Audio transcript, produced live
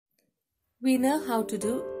We know how to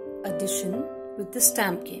do addition with the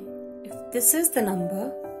stamp game. If this is the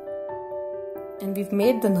number and we've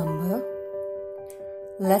made the number,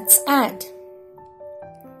 let's add.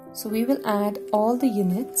 So we will add all the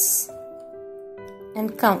units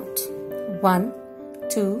and count 1,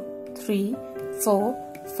 2, 3, 4,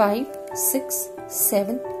 5, 6,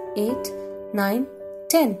 7, 8, 9,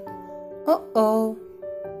 10. Uh-oh.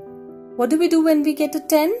 What do we do when we get to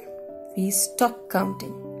 10? We stop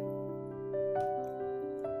counting.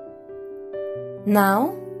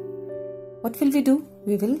 Now, what will we do?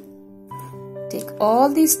 We will take all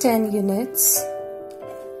these 10 units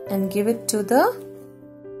and give it to the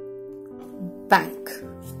bank.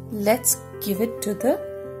 Let's give it to the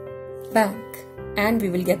bank and we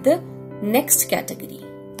will get the next category,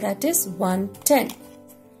 that is 110.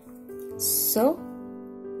 So,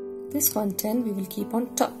 this 110 we will keep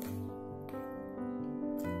on top.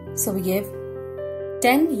 So we gave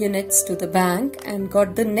 10 units to the bank and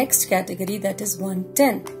got the next category, that is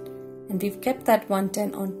 110, and we've kept that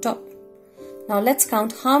 110 on top. Now let's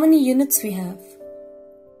count how many units we have.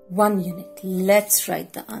 1 unit. Let's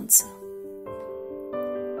write the answer.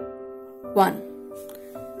 1.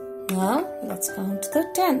 Now let's count the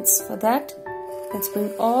tens. For that, let's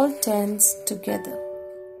bring all tens together.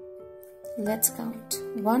 Let's count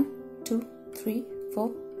 1, 2, 3,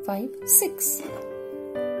 4, 5, 6.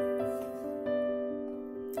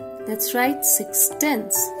 Let's write 6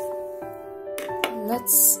 tens.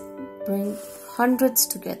 Let's bring hundreds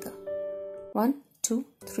together. 1, 2,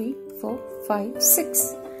 3, 4, 5,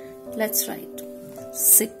 6. Let's write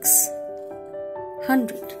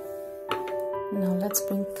 600. Now let's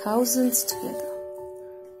bring thousands together.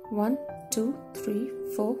 1, 2, 3,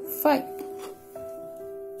 4, 5.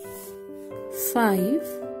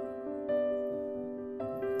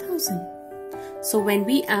 5,000. So when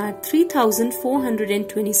we add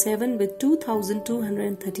 3,427 with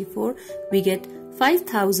 2,234, we get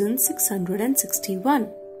 5,661.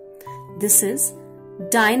 This is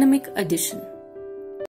dynamic addition.